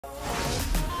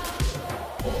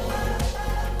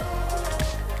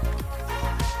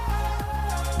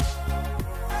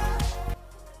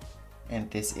and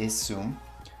this is Zoom,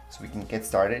 so we can get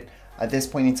started. At this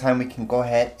point in time, we can go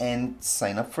ahead and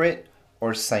sign up for it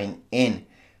or sign in.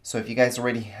 So if you guys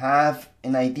already have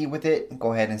an ID with it,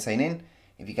 go ahead and sign in.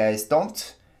 If you guys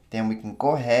don't, then we can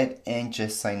go ahead and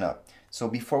just sign up. So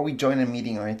before we join a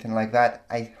meeting or anything like that,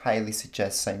 I highly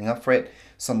suggest signing up for it.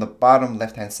 So on the bottom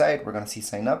left hand side, we're gonna see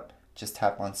sign up. Just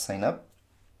tap on sign up.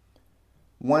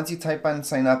 Once you type on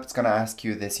sign up, it's gonna ask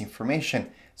you this information.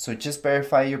 So just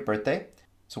verify your birthday.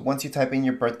 So once you type in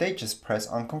your birthday, just press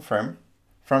on confirm.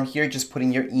 From here, just put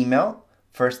in your email,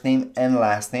 first name and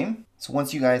last name. So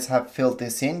once you guys have filled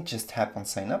this in, just tap on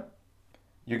sign up.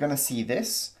 You're gonna see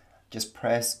this. Just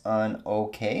press on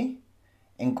OK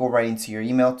and go right into your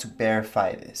email to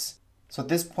verify this. So at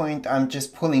this point, I'm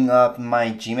just pulling up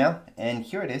my Gmail, and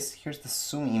here it is. Here's the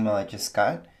Zoom email I just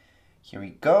got. Here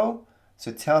we go. So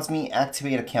it tells me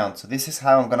activate account. So this is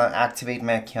how I'm gonna activate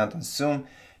my account on Zoom,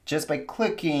 just by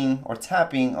clicking or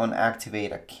tapping on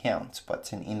activate account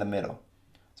button in the middle.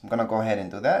 So I'm gonna go ahead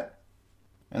and do that.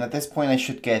 And at this point, I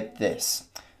should get this.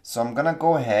 So I'm gonna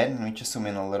go ahead, let me just zoom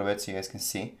in a little bit so you guys can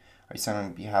see. Are you signing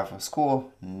on behalf of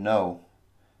school? No.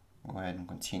 Go ahead and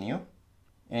continue.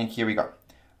 And here we go.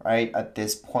 Right, at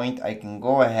this point, I can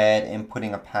go ahead and put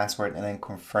in a password and then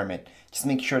confirm it. Just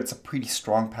make sure it's a pretty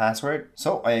strong password.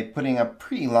 So I'm putting a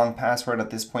pretty long password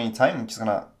at this point in time. I'm just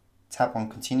gonna tap on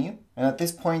continue. And at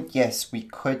this point, yes, we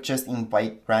could just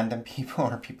invite random people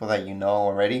or people that you know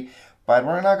already, but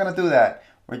we're not gonna do that.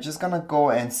 We're just gonna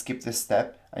go and skip this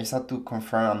step. I just have to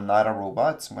confirm I'm not a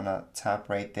robot. So I'm gonna tap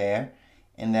right there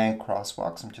and then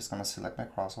crosswalks. I'm just gonna select my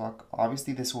crosswalk.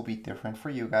 Obviously this will be different for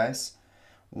you guys.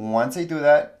 Once I do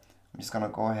that, I'm just gonna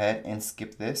go ahead and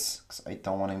skip this because I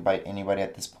don't want to invite anybody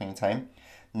at this point in time.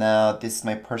 Now this is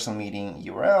my personal meeting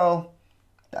URL.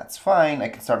 That's fine. I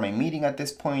can start my meeting at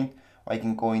this point, or I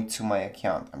can go into my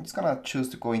account. I'm just gonna choose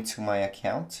to go into my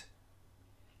account.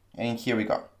 And here we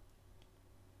go.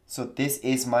 So this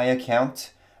is my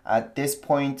account. At this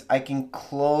point, I can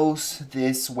close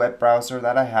this web browser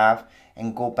that I have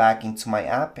and go back into my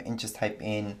app and just type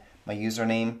in my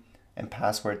username and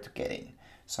password to get in.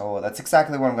 So that's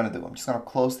exactly what I'm gonna do. I'm just gonna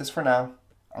close this for now.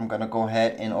 I'm gonna go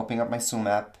ahead and open up my Zoom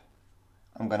app.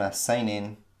 I'm gonna sign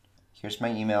in. Here's my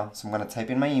email. So I'm gonna type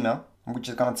in my email. We're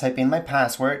just gonna type in my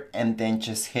password and then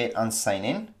just hit on sign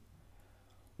in.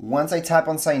 Once I tap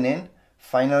on sign in,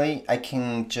 finally, I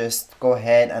can just go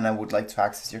ahead and I would like to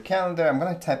access your calendar. I'm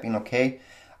gonna type in OK.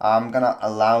 I'm gonna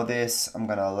allow this. I'm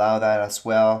gonna allow that as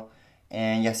well.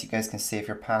 And yes, you guys can save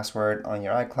your password on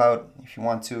your iCloud if you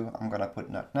want to. I'm gonna put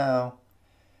not now.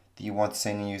 Do you want to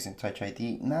sign in using Touch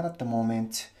ID? Not at the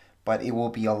moment, but it will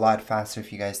be a lot faster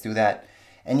if you guys do that.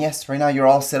 And yes, right now you're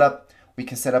all set up. We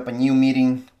can set up a new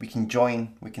meeting. We can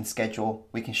join, we can schedule,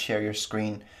 we can share your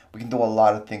screen. We can do a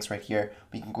lot of things right here.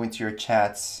 We can go into your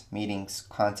chats, meetings,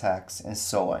 contacts, and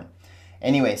so on.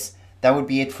 Anyways, that would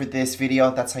be it for this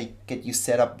video. That's how you get you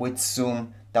set up with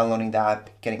Zoom, downloading the app,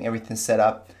 getting everything set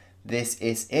up. This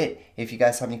is it. If you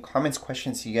guys have any comments,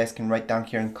 questions, you guys can write down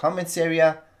here in the comments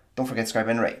area. Don't forget to subscribe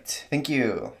and rate. Thank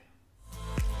you.